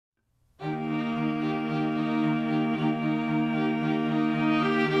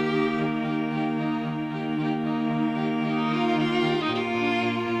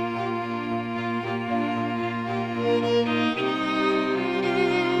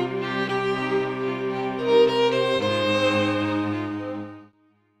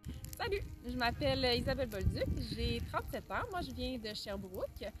m'appelle Isabelle Bolduc, j'ai 37 ans, moi je viens de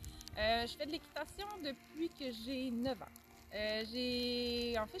Sherbrooke. Je fais de l'équitation depuis que j'ai 9 ans. Je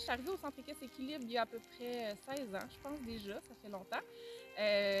suis arrivée au centre équestre Équilibre il y a à peu près 16 ans, je pense déjà, ça fait longtemps. Je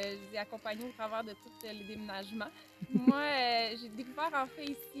les ai accompagnés au travers de tous les déménagements. Moi, j'ai découvert en fait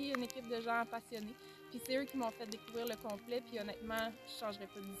ici une équipe de gens passionnés. Puis c'est eux qui m'ont fait découvrir le complet, puis honnêtement, je ne changerais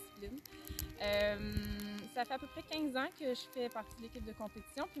pas de discipline. Ça fait à peu près 15 ans que je fais partie de l'équipe de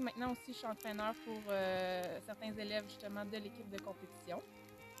compétition, puis maintenant aussi je suis entraîneur pour certains élèves justement de l'équipe de compétition.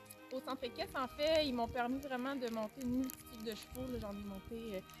 Au centre équestre, en fait, ils m'ont permis vraiment de monter une multitude de chevaux. J'en ai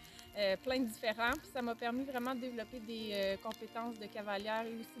monté plein de différents, puis ça m'a permis vraiment de développer des compétences de cavalière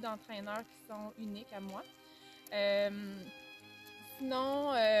et aussi d'entraîneur qui sont uniques à moi.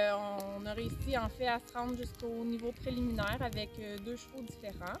 Sinon, on a réussi en fait à se rendre jusqu'au niveau préliminaire avec 2 chevaux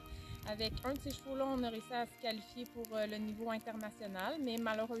différents. Avec un de ces chevaux-là, on a réussi à se qualifier pour le niveau international, mais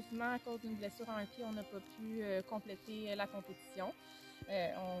malheureusement, à cause d'une blessure à un pied, on n'a pas pu compléter la compétition.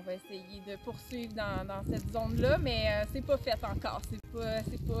 On va essayer de poursuivre dans cette zone-là, mais c'est pas fait encore.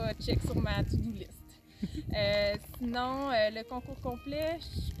 C'est pas check sur ma to-do list. Sinon, le concours complet,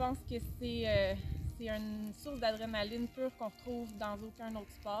 je pense que c'est une source d'adrénaline pure qu'on retrouve dans aucun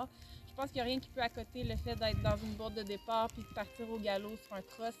autre sport. Je pense qu'il n'y a rien qui peut accoter le fait d'être dans une boîte de départ puis de partir au galop sur un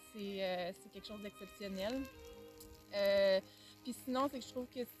cross, c'est quelque chose d'exceptionnel. Puis sinon, c'est que je trouve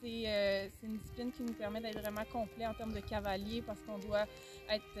que c'est une discipline qui nous permet d'être vraiment complet en termes de cavalier parce qu'on doit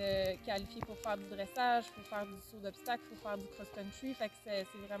être qualifié pour faire du dressage, il faut faire du saut d'obstacle, il faut faire du cross-country. Fait que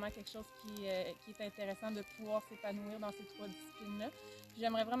c'est vraiment quelque chose qui est intéressant de pouvoir s'épanouir dans ces 3 disciplines-là.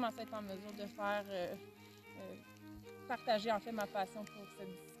 J'aimerais vraiment être en mesure de faire partager en fait ma passion pour cette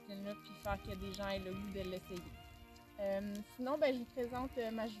discipline-là puis faire que des gens aient le goût de l'essayer. Sinon, je vous présente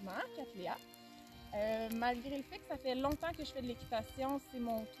ma jument, Cattléa. Malgré le fait que ça fait longtemps que je fais de l'équitation, c'est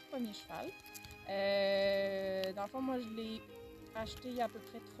mon tout premier cheval. Dans le fond, moi, je l'ai acheté il y a à peu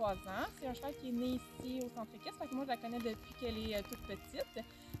près 3 ans. C'est un cheval qui est né ici au centre équestre, fait que moi, je la connais depuis qu'elle est toute petite.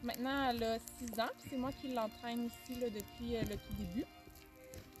 Maintenant, elle a 6 ans, puis c'est moi qui l'entraîne ici là, depuis le tout début.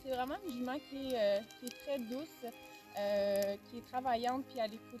 C'est vraiment une jument qui est très douce, qui est travaillante, puis à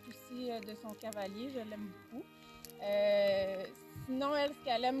l'écoute aussi de son cavalier. Je l'aime beaucoup. Sinon, elle, ce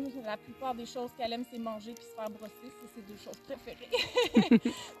qu'elle aime, la plupart des choses qu'elle aime, c'est manger puis se faire brosser. C'est ses 2 choses préférées.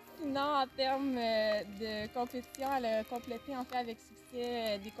 Sinon, en termes de compétition, elle a complété en fait avec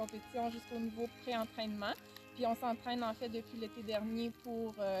succès des compétitions jusqu'au niveau pré-entraînement. Puis on s'entraîne en fait depuis l'été dernier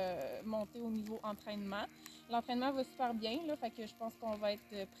pour monter au niveau entraînement. L'entraînement va super bien, là, fait que je pense qu'on va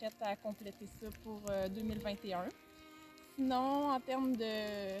être prête à compléter ça pour 2021. Sinon, en termes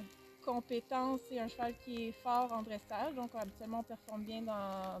de compétences, c'est un cheval qui est fort en dressage, donc habituellement on performe bien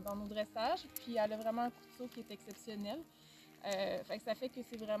dans nos dressages. Puis elle a vraiment un coup de saut qui est exceptionnel. Fait que ça fait que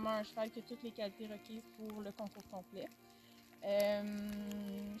c'est vraiment un cheval qui a toutes les qualités requises pour le concours complet.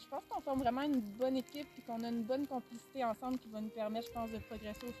 Je pense qu'on forme vraiment une bonne équipe et qu'on a une bonne complicité ensemble qui va nous permettre, je pense, de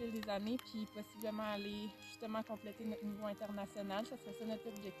progresser au fil des années puis possiblement aller justement compléter notre niveau international. Ça serait ça notre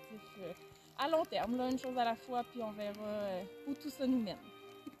objectif à long terme, là, une chose à la fois, puis on verra où tout ça nous mène.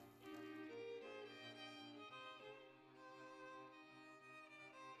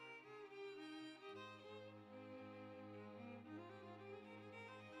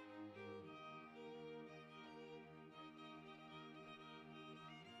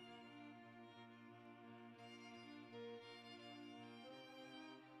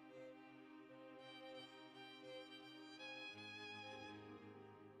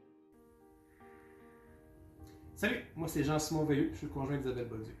 Salut, moi c'est Jean-Simon Veilleux, je suis le conjoint d'Isabelle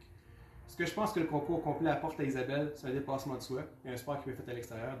Bolduc. Ce que je pense que le concours complet apporte à Isabelle, c'est un dépassement de soi et un sport qui peut être fait à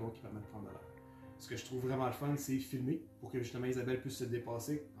l'extérieur, donc qui permet de prendre de l'air. Ce que je trouve vraiment le fun, c'est filmer pour que justement Isabelle puisse se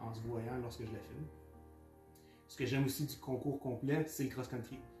dépasser en se voyant lorsque je la filme. Ce que j'aime aussi du concours complet, c'est le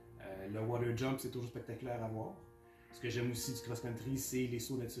cross-country. Le water jump, c'est toujours spectaculaire à voir. Ce que j'aime aussi du cross-country, c'est les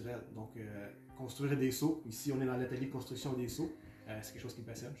sauts naturels. Donc, construire des sauts. Ici, on est dans l'atelier de construction des sauts. C'est quelque chose qui me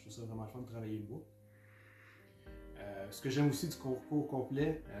passionne. Je trouve ça vraiment le fun de travailler le bois. Ce que j'aime aussi du concours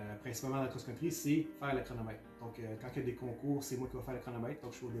complet, principalement dans le cross-country, c'est faire le chronomètre. Donc, quand il y a des concours, c'est moi qui vais faire le chronomètre.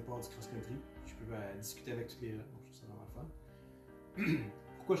 Donc, je suis au départ du cross-country. Je peux discuter avec tous les gens. Donc, je trouve ça vraiment le fun.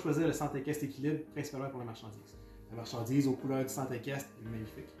 Pourquoi choisir le centre équestre Équilibre? Principalement pour la marchandise. La marchandise aux couleurs du centre équestre est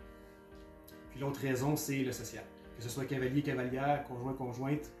magnifique. Puis l'autre raison, c'est le social. Que ce soit cavalier, cavalière, conjoint,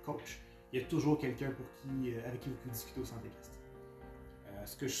 conjointe, coach, il y a toujours quelqu'un avec qui vous pouvez discuter au centre équestre.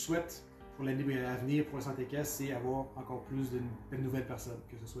 Ce que je souhaite pour l'année à venir pour le centre équestre, c'est avoir encore plus de nouvelles personnes,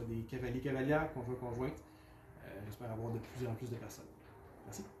 que ce soit des cavaliers, cavalières, conjoints, conjointes. J'espère avoir de plus en plus de personnes.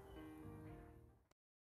 Merci.